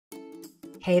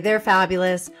Hey there,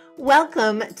 fabulous.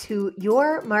 Welcome to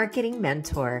Your Marketing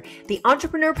Mentor, the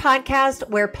entrepreneur podcast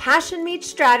where passion meets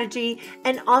strategy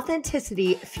and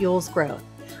authenticity fuels growth.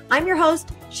 I'm your host,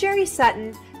 Sherry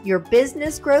Sutton, your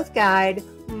business growth guide,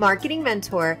 marketing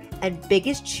mentor, and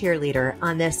biggest cheerleader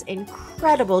on this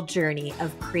incredible journey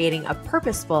of creating a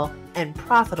purposeful and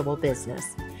profitable business.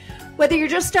 Whether you're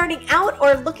just starting out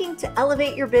or looking to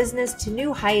elevate your business to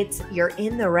new heights, you're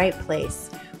in the right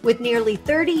place. With nearly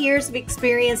 30 years of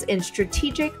experience in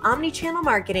strategic omnichannel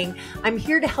marketing, I'm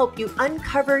here to help you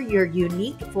uncover your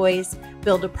unique voice,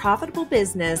 build a profitable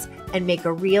business, and make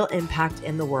a real impact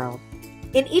in the world.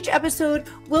 In each episode,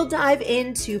 we'll dive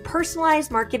into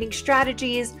personalized marketing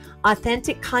strategies,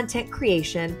 authentic content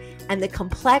creation, and the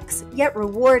complex yet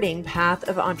rewarding path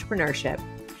of entrepreneurship.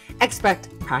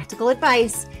 Expect practical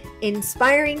advice,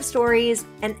 inspiring stories,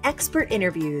 and expert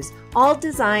interviews, all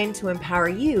designed to empower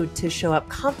you to show up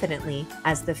confidently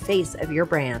as the face of your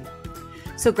brand.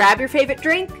 So grab your favorite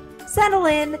drink, settle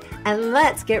in, and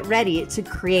let's get ready to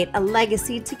create a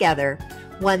legacy together,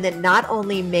 one that not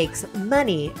only makes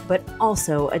money, but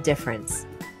also a difference.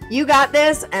 You got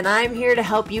this, and I'm here to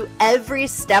help you every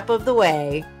step of the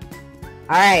way.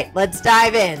 All right, let's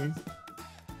dive in.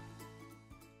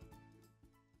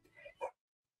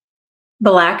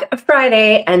 Black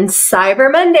Friday and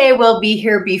Cyber Monday will be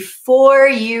here before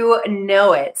you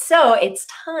know it. So it's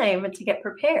time to get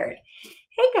prepared.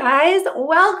 Hey guys,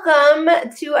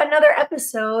 welcome to another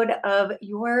episode of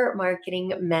Your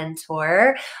Marketing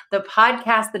Mentor, the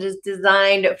podcast that is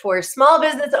designed for small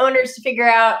business owners to figure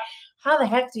out how the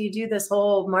heck do you do this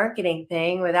whole marketing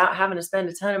thing without having to spend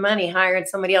a ton of money hiring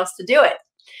somebody else to do it.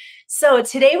 So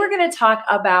today we're going to talk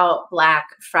about Black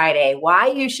Friday, why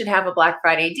you should have a Black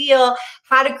Friday deal,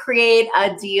 how to create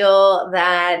a deal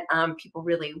that people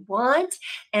really want,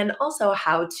 and also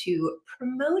how to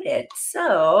promote it.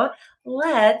 So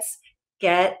let's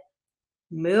get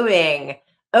moving.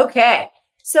 Okay.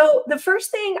 So the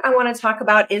first thing I want to talk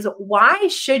about is why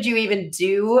should you even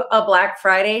do a Black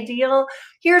Friday deal?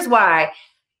 Here's why.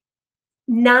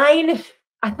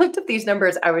 I looked up these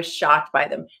numbers. I was shocked by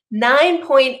them.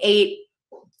 $9.8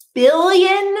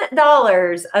 billion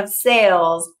of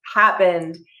sales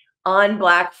happened on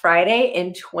Black Friday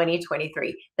in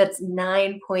 2023. That's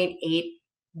 9.8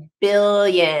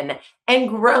 billion and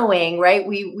growing, right?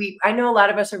 I know a lot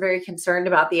of us are very concerned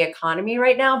about the economy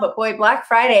right now, but boy, Black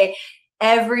Friday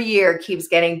every year keeps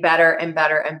getting better and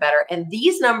better and better. And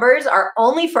these numbers are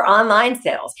only for online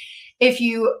sales. If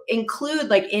you include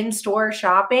like in-store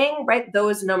shopping, right,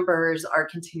 those numbers are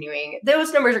continuing.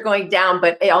 Those numbers are going down,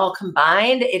 but all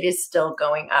combined, it is still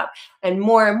going up. And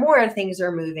more things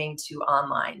are moving to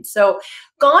online. So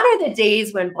gone are the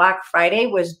days when Black Friday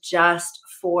was just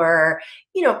for,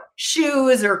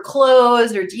 shoes or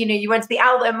clothes, or, you went to the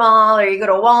outlet mall or you go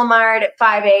to Walmart at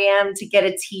 5 a.m. to get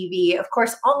a TV. Of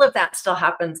course, all of that still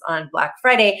happens on Black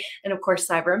Friday and of course,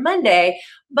 Cyber Monday.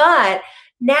 But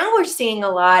now we're seeing a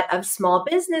lot of small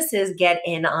businesses get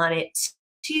in on it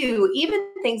too, even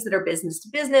things that are business to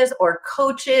business or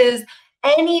coaches.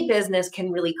 Any business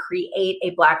can really create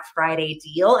a Black Friday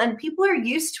deal, and people are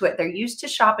used to it. They're used to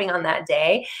shopping on that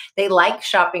day. They like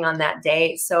shopping on that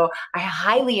day. So I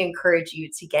highly encourage you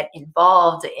to get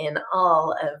involved in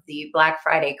all of the Black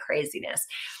Friday craziness.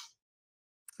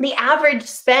 The average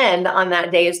spend on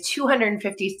that day is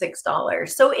 $256.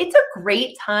 So it's a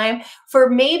great time for,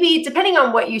 maybe depending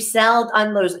on what you sell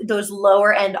on those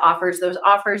lower end offers, those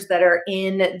offers that are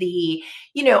in the,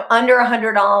 under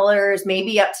 $100,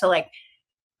 maybe up to like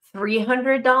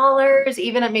 $300,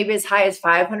 even maybe as high as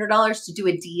 $500 to do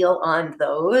a deal on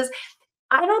those.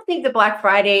 I don't think that Black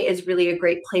Friday is really a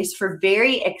great place for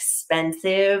very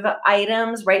expensive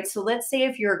items, right? So let's say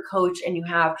if you're a coach and you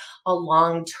have a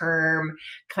long-term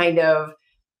kind of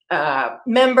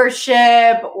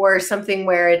membership or something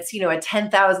where it's, a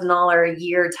 $10,000 a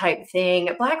year type thing.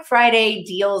 Black Friday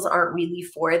deals aren't really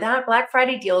for that. Black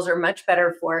Friday deals are much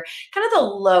better for kind of the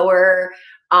lower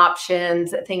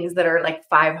options, things that are like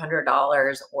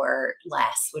 $500 or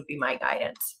less would be my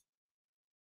guidance.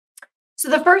 So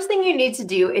the first thing you need to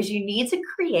do is you need to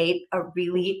create a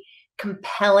really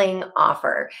compelling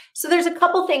offer. So there's a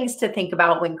couple things to think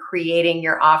about when creating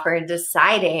your offer and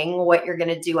deciding what you're going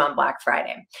to do on Black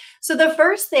Friday. So the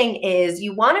first thing is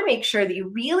you want to make sure that you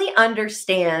really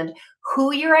understand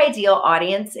who your ideal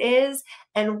audience is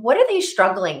and what are they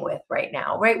struggling with right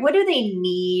now, right? What do they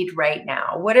need right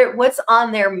now? What's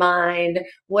on their mind?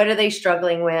 What are they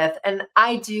struggling with? And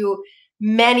I do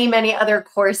many other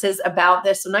courses about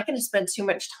this. So I'm not going to spend too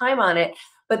much time on it,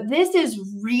 But this is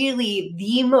really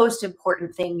the most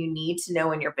important thing you need to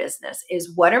know in your business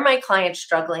is what are my clients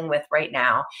struggling with right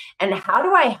now? And how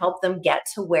do I help them get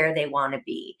to where they want to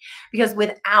be? Because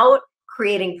without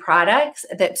creating products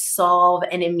that solve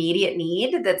an immediate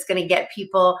need that's going to get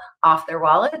people off their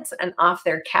wallets and off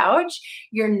their couch,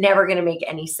 you're never going to make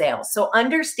any sales. So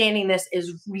understanding this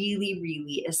is really,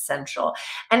 really essential.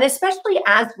 And especially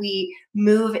as we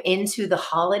move into the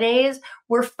holidays,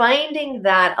 we're finding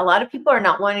that a lot of people are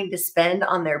not wanting to spend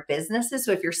on their businesses.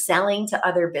 So if you're selling to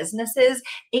other businesses,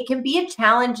 it can be a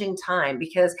challenging time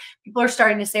because people are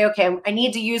starting to say, okay, I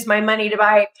need to use my money to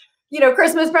buy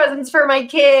Christmas presents for my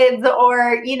kids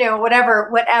or,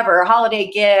 whatever,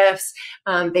 holiday gifts.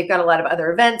 They've got a lot of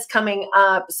other events coming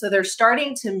up. So they're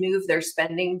starting to move their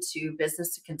spending to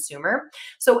business to consumer.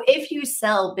 So if you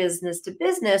sell business to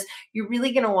business, you're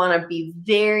really going to want to be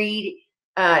very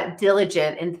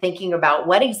diligent in thinking about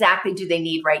what exactly do they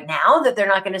need right now that they're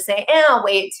not going to say, I'll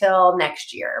wait till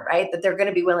next year, right? That they're going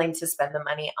to be willing to spend the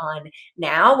money on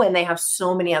now when they have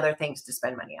so many other things to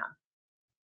spend money on.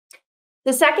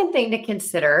 The second thing to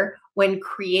consider when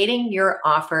creating your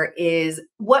offer is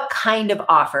what kind of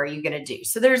offer are you going to do?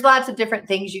 So there's lots of different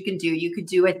things you can do. You could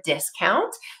do a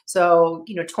discount. So,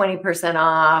 20%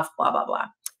 off, blah, blah, blah.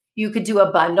 You could do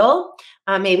a bundle.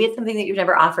 Maybe it's something that you've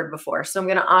never offered before. So I'm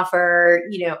going to offer,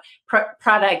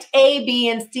 product A, B,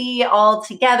 and C all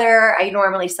together. I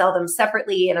normally sell them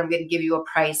separately, and I'm going to give you a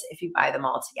price if you buy them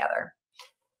all together.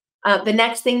 The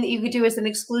next thing that you could do is an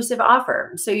exclusive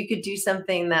offer. So you could do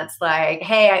something that's like,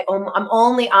 hey, I'm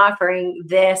only offering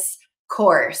this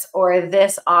course or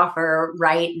this offer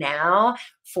right now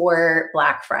for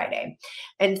Black Friday.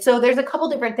 And so there's a couple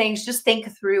different things. Just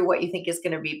think through what you think is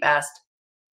going to be best.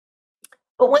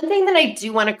 But one thing that I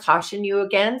do want to caution you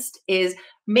against is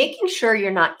making sure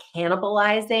you're not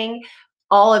cannibalizing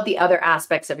all of the other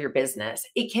aspects of your business.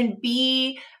 It can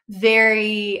be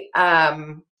very,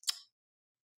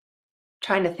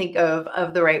 trying to think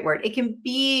of the right word. It can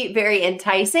be very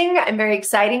enticing and very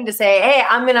exciting to say, hey,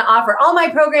 I'm going to offer all my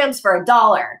programs for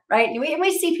 $1, right? And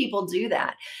we see people do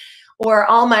that, or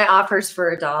all my offers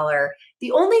for $1.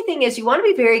 The only thing is you want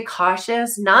to be very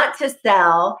cautious not to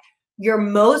sell your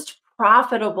most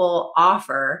profitable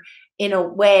offer in a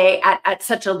way at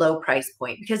such a low price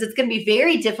point, because it's going to be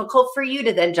very difficult for you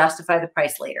to then justify the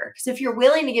price later. Because if you're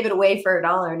willing to give it away for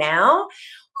 $1 now,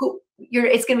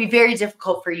 it's going to be very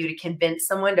difficult for you to convince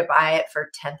someone to buy it for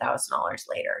 $10,000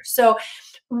 later. So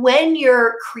when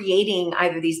you're creating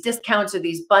either these discounts or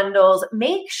these bundles,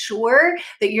 make sure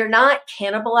that you're not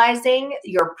cannibalizing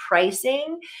your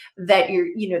pricing that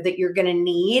you're going to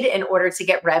need in order to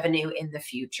get revenue in the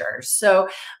future. So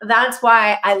that's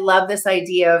why I love this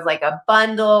idea of like a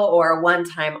bundle or a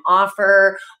one-time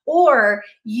offer, or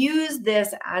use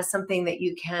this as something that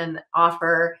you can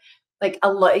offer like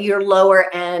your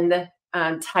lower end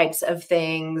types of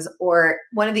things. Or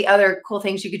one of the other cool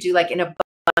things you could do like in a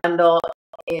bundle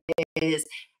is,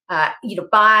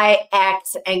 buy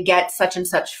X and get such and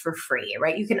such for free,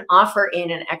 right? You can offer in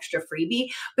an extra freebie,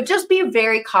 but just be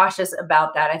very cautious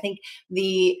about that. I think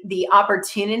the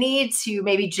opportunity to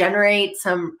maybe generate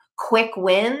some quick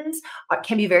wins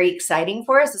can be very exciting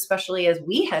for us, especially as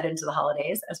we head into the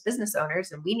holidays as business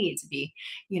owners, and we need to be,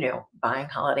 buying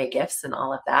holiday gifts and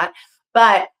all of that.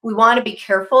 But we want to be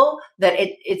careful that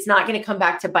it's not going to come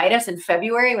back to bite us in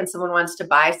February when someone wants to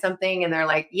buy something and they're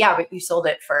like, yeah, but you sold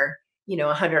it for,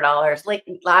 $100 like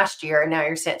last year, and now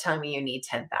you're telling me you need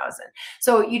 10,000.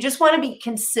 So you just want to be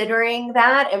considering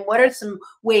that. And what are some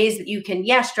ways that you can,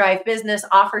 yes, drive business,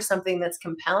 offer something that's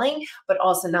compelling, but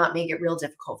also not make it real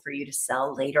difficult for you to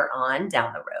sell later on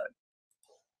down the road.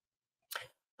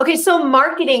 Okay, so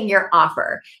marketing your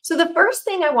offer. So the first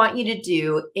thing I want you to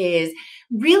do is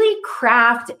really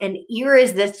craft an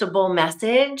irresistible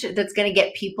message that's going to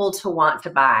get people to want to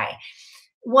buy.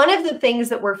 One of the things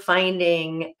that we're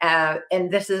finding, and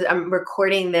I'm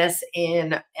recording this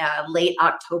in late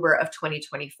October of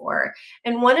 2024.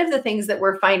 And one of the things that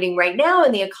we're finding right now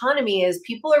in the economy is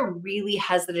people are really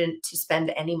hesitant to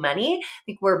spend any money. I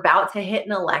think we're about to hit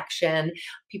an election.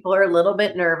 People are a little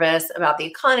bit nervous about the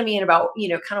economy and about,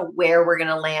 kind of where we're going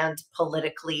to land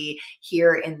politically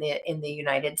here in the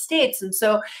United States. And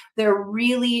so they're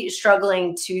really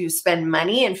struggling to spend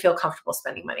money and feel comfortable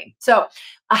spending money. So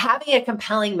having a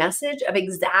compelling message of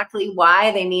exactly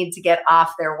why they need to get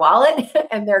off their wallet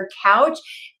and their couch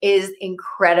is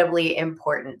incredibly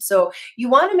important. So you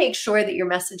want to make sure that your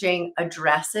messaging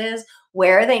addresses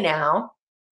where are they now,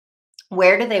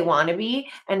 where do they want to be,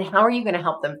 and how are you going to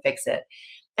help them fix it?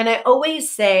 And I always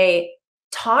say,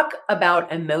 talk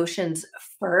about emotions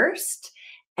first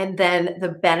and then the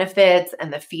benefits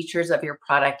and the features of your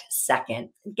product second.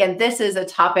 Again, this is a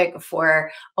topic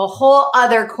for a whole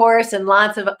other course and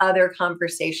lots of other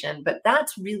conversation, but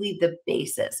that's really the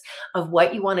basis of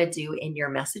what you want to do in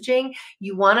your messaging.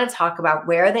 You want to talk about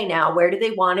where are they now, where do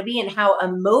they want to be, and how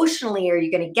emotionally are you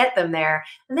going to get them there,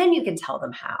 and then you can tell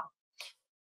them how.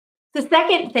 The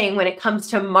second thing when it comes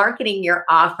to marketing your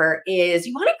offer is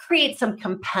you want to create some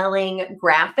compelling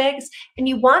graphics, and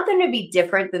you want them to be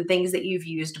different than things that you've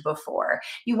used before.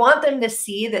 You want them to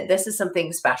see that this is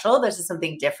something special, this is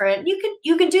something different.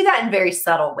 You can do that in very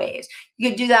subtle ways. You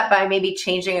can do that by maybe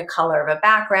changing a color of a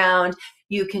background.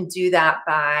 You can do that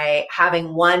by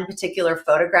having one particular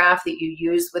photograph that you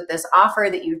use with this offer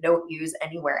that you don't use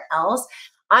anywhere else.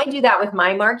 I do that with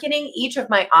my marketing. Each of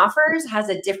my offers has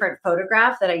a different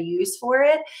photograph that I use for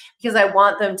it because I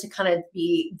want them to kind of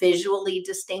be visually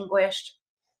distinguished.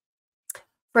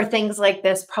 For things like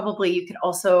this, probably you could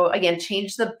also, again,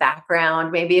 change the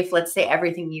background. Maybe if, let's say,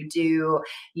 everything you do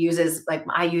uses, like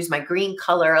I use my green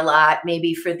color a lot,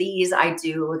 maybe for these I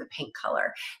do the pink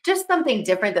color. Just something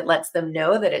different that lets them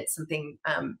know that it's something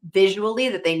visually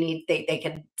that they need, they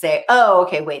can say, oh,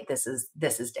 okay, wait, this is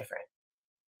different.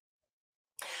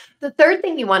 The third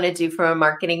thing you want to do from a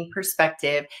marketing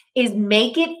perspective is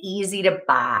make it easy to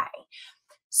buy.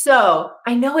 So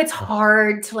I know it's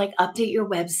hard to like update your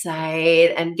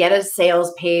website and get a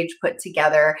sales page put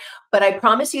together, but I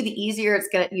promise you the easier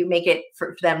you make it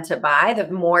for them to buy,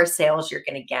 the more sales you're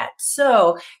going to get.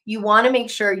 So you want to make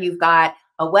sure you've got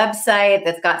a website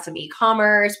that's got some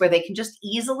e-commerce where they can just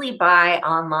easily buy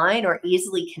online or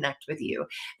easily connect with you.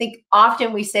 I think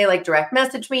often we say like direct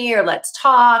message me or let's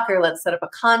talk or let's set up a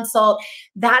consult.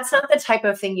 That's not the type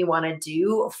of thing you want to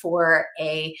do for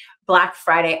a Black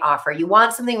Friday offer. You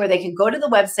want something where they can go to the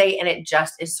website and it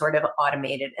just is sort of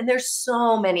automated. And there's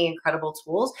so many incredible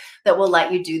tools that will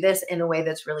let you do this in a way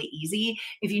that's really easy.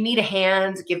 If you need a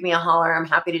hand, give me a holler. I'm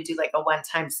happy to do like a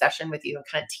one-time session with you and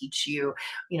kind of teach you,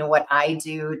 what I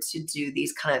do to do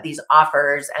these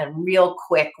offers and real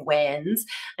quick wins.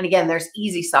 And again, there's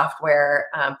easy software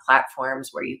platforms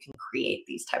where you can create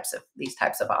these types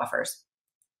of offers.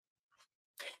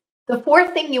 The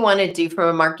fourth thing you want to do from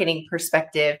a marketing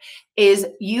perspective is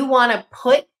you want to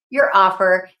put your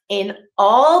offer in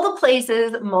all the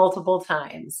places multiple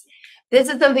times. This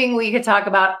is something we could talk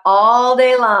about all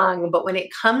day long, but when it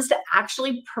comes to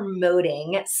actually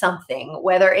promoting something,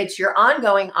 whether it's your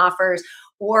ongoing offers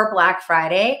or Black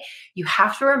Friday, you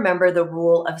have to remember the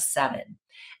rule of 7.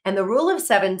 And the rule of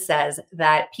 7 says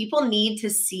that people need to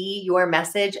see your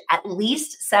message at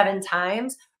least 7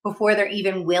 times before they're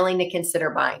even willing to consider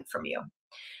buying from you.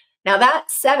 Now that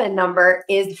 7 number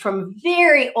is from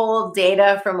very old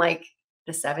data from like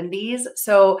the 70s.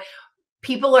 So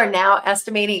people are now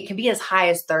estimating it can be as high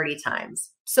as 30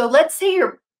 times. So let's say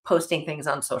you're posting things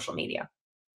on social media.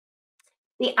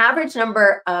 The average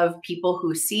number of people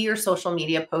who see your social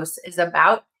media posts is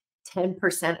about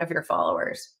 10% of your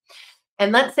followers.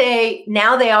 And let's say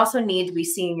now they also need to be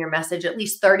seeing your message at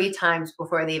least 30 times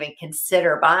before they even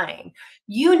consider buying.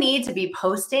 You need to be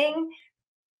posting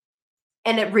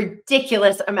a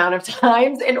ridiculous amount of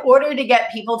times in order to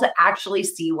get people to actually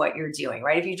see what you're doing,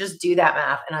 right? If you just do that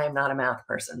math, and I am not a math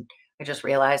person, I just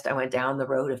realized I went down the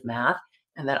road of math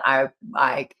and that I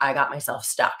got myself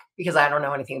stuck because I don't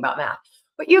know anything about math.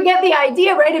 But you get the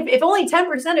idea, right? If only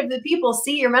 10% of the people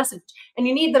see your message and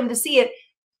you need them to see it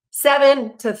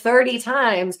 7 to 30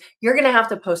 times, you're going to have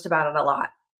to post about it a lot.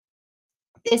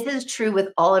 This is true with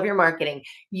all of your marketing.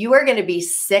 You are going to be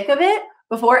sick of it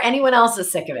before anyone else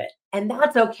is sick of it. And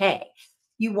that's okay.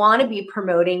 You want to be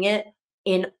promoting it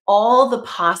in all the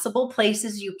possible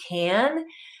places you can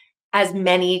as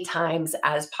many times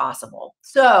as possible.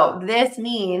 So this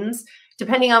means,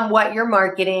 depending on what your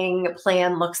marketing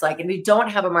plan looks like, if you don't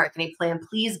have a marketing plan,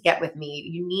 please get with me.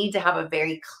 You need to have a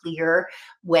very clear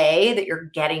way that you're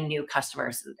getting new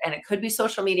customers. And it could be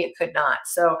social media, it could not.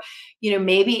 So,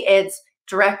 maybe it's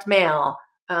direct mail.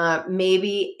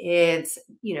 Maybe it's,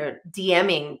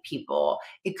 DMing people.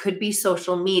 It could be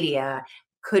social media,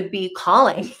 could be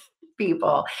calling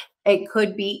people. It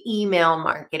could be email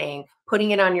marketing,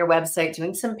 putting it on your website,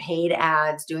 doing some paid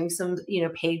ads, doing some,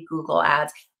 paid Google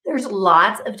ads. There's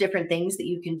lots of different things that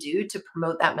you can do to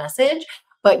promote that message,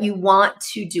 but you want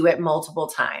to do it multiple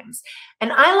times.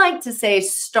 And I like to say,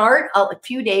 start a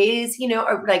few days,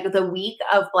 or like the week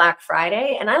of Black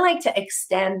Friday. And I like to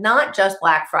extend not just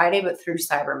Black Friday, but through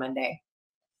Cyber Monday.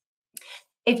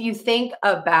 If you think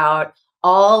about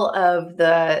all of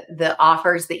the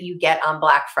offers that you get on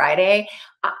Black Friday,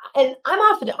 and I'm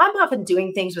often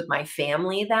doing things with my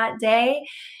family that day.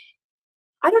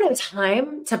 I don't have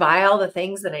time to buy all the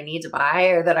things that I need to buy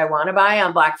or that I want to buy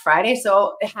on Black Friday.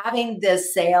 So having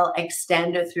this sale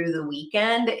extend through the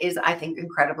weekend is, I think,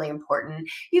 incredibly important.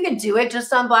 You can do it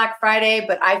just on Black Friday,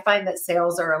 but I find that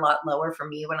sales are a lot lower for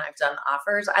me when I've done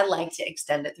offers. I like to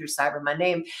extend it through Cyber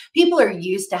Monday. And people are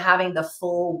used to having the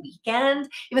full weekend,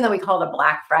 even though we call it a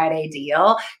Black Friday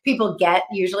deal. People get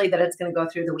usually that it's going to go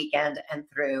through the weekend and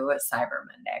through Cyber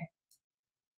Monday.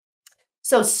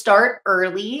 So start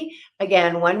early,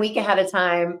 again, 1 week ahead of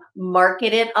time,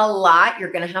 market it a lot.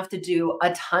 You're going to have to do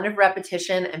a ton of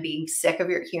repetition and being sick of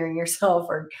hearing yourself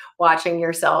or watching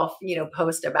yourself,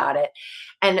 post about it,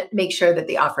 and make sure that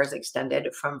the offer is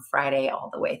extended from Friday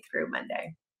all the way through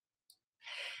Monday.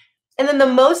 And then the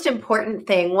most important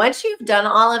thing, once you've done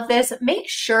all of this, make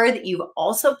sure that you've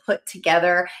also put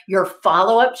together your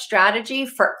follow-up strategy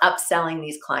for upselling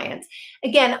these clients.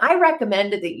 Again, I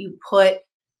recommend that you put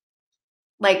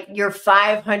like your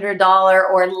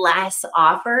 $500 or less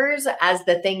offers as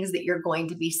the things that you're going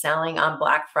to be selling on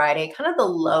Black Friday. Kind of the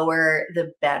lower,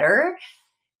 the better.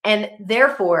 And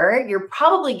therefore, you're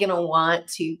probably going to want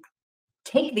to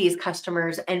take these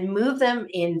customers and move them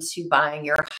into buying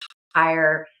your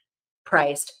higher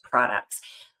priced products.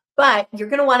 But you're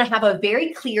going to want to have a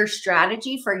very clear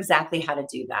strategy for exactly how to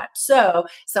do that. So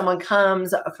someone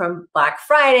comes from Black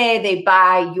Friday, they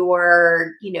buy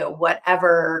your,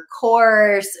 whatever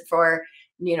course for,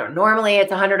 normally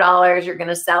it's $100. You're going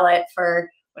to sell it for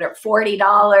whatever,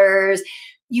 $40.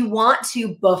 You want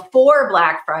to, before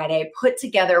Black Friday, put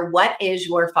together what is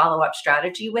your follow-up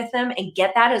strategy with them and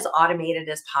get that as automated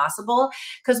as possible.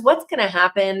 Because what's going to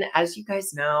happen, as you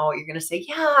guys know, you're going to say,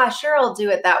 yeah, sure, I'll do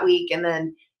it that week. And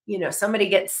then somebody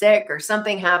gets sick or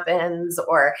something happens,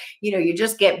 or, you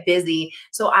just get busy.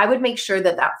 So I would make sure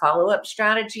that that follow-up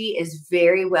strategy is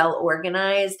very well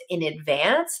organized in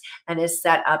advance and is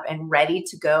set up and ready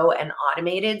to go and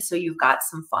automated. So you've got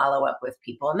some follow-up with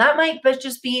people, and that might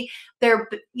just be they're,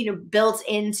 built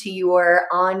into your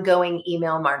ongoing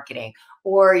email marketing,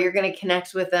 or you're going to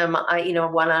connect with them,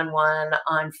 one-on-one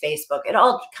on Facebook. It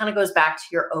all kind of goes back to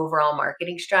your overall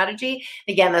marketing strategy.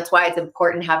 Again, that's why it's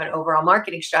important to have an overall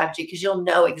marketing strategy, because you'll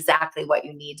know exactly what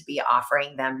you need to be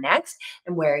offering them next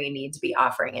and where you need to be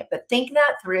offering it. But think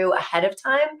that through ahead of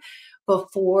time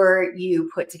before you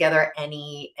put together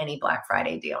any Black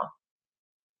Friday deal.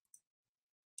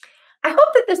 I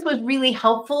hope that this was really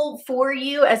helpful for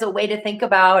you as a way to think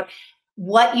about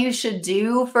what you should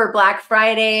do for Black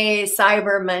Friday,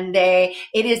 Cyber Monday.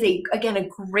 It is again, a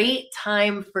great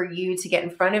time for you to get in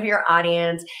front of your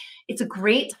audience. It's a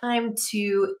great time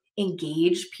to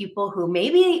engage people who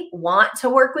maybe want to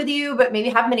work with you, but maybe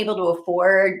haven't been able to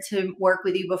afford to work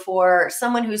with you before, or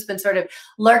someone who's been sort of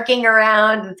lurking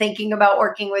around and thinking about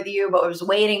working with you, but was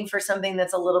waiting for something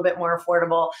that's a little bit more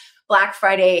affordable. Black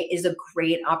Friday is a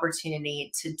great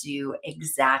opportunity to do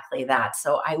exactly that.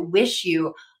 So I wish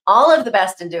you all of the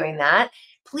best in doing that.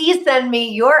 Please send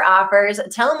me your offers.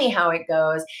 Tell me how it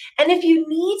goes. And if you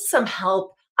need some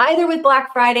help, either with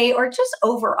Black Friday or just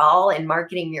overall in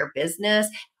marketing your business,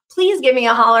 please give me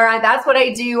a holler. That's what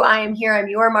I do. I am here. I'm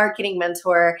your marketing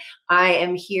mentor. I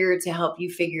am here to help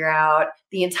you figure out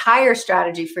the entire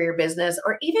strategy for your business,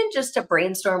 or even just to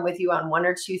brainstorm with you on one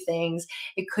or two things.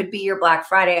 It could be your Black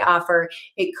Friday offer.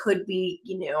 It could be,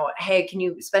 hey, can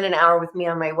you spend an hour with me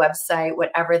on my website,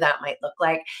 whatever that might look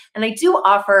like. And I do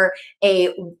offer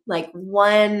a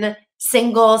one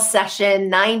single session,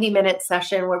 90-minute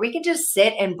session where we can just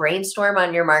sit and brainstorm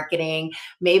on your marketing,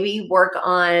 maybe work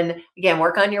on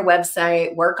your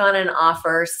website, work on an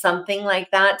offer, something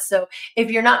like that. So if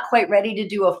you're not quite ready to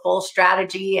do a full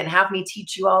strategy and have me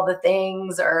teach you all the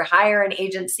things or hire an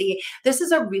agency, this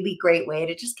is a really great way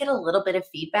to just get a little bit of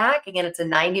feedback. Again, it's a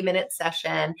 90-minute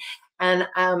session. And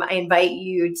I invite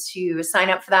you to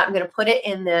sign up for that. I'm going to put it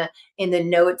in the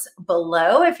notes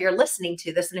below if you're listening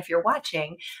to this. And if you're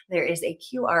watching, there is a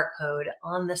QR code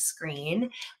on the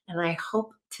screen. And I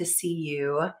hope to see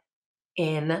you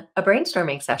in a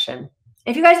brainstorming session.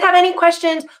 If you guys have any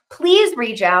questions, please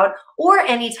reach out, or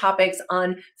any topics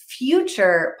on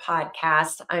future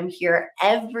podcasts. I'm here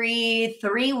every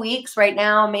 3 weeks right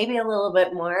now, maybe a little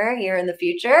bit more here in the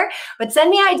future, but send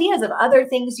me ideas of other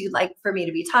things you'd like for me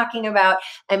to be talking about.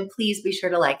 And please be sure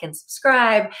to like and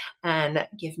subscribe and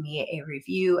give me a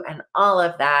review and all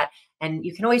of that. And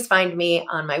you can always find me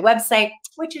on my website,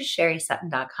 which is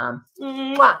SherriSutton.com.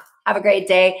 Mwah! Have a great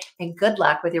day and good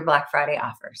luck with your Black Friday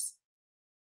offers.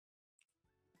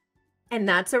 And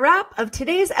that's a wrap of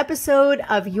today's episode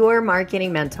of Your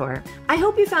Marketing Mentor. I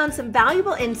hope you found some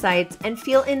valuable insights and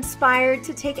feel inspired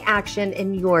to take action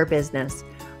in your business.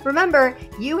 Remember,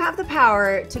 you have the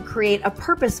power to create a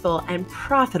purposeful and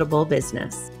profitable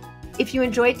business. If you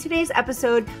enjoyed today's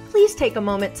episode, please take a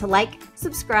moment to like,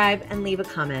 subscribe, and leave a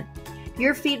comment.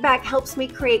 Your feedback helps me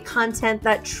create content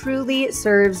that truly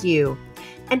serves you.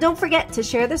 And don't forget to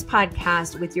share this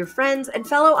podcast with your friends and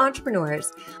fellow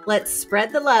entrepreneurs. Let's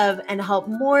spread the love and help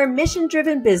more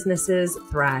mission-driven businesses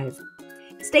thrive.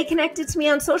 Stay connected to me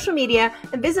on social media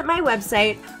and visit my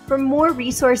website for more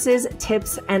resources,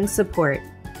 tips, and support.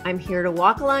 I'm here to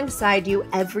walk alongside you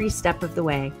every step of the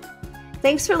way.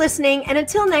 Thanks for listening, and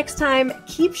until next time,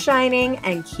 keep shining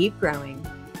and keep growing.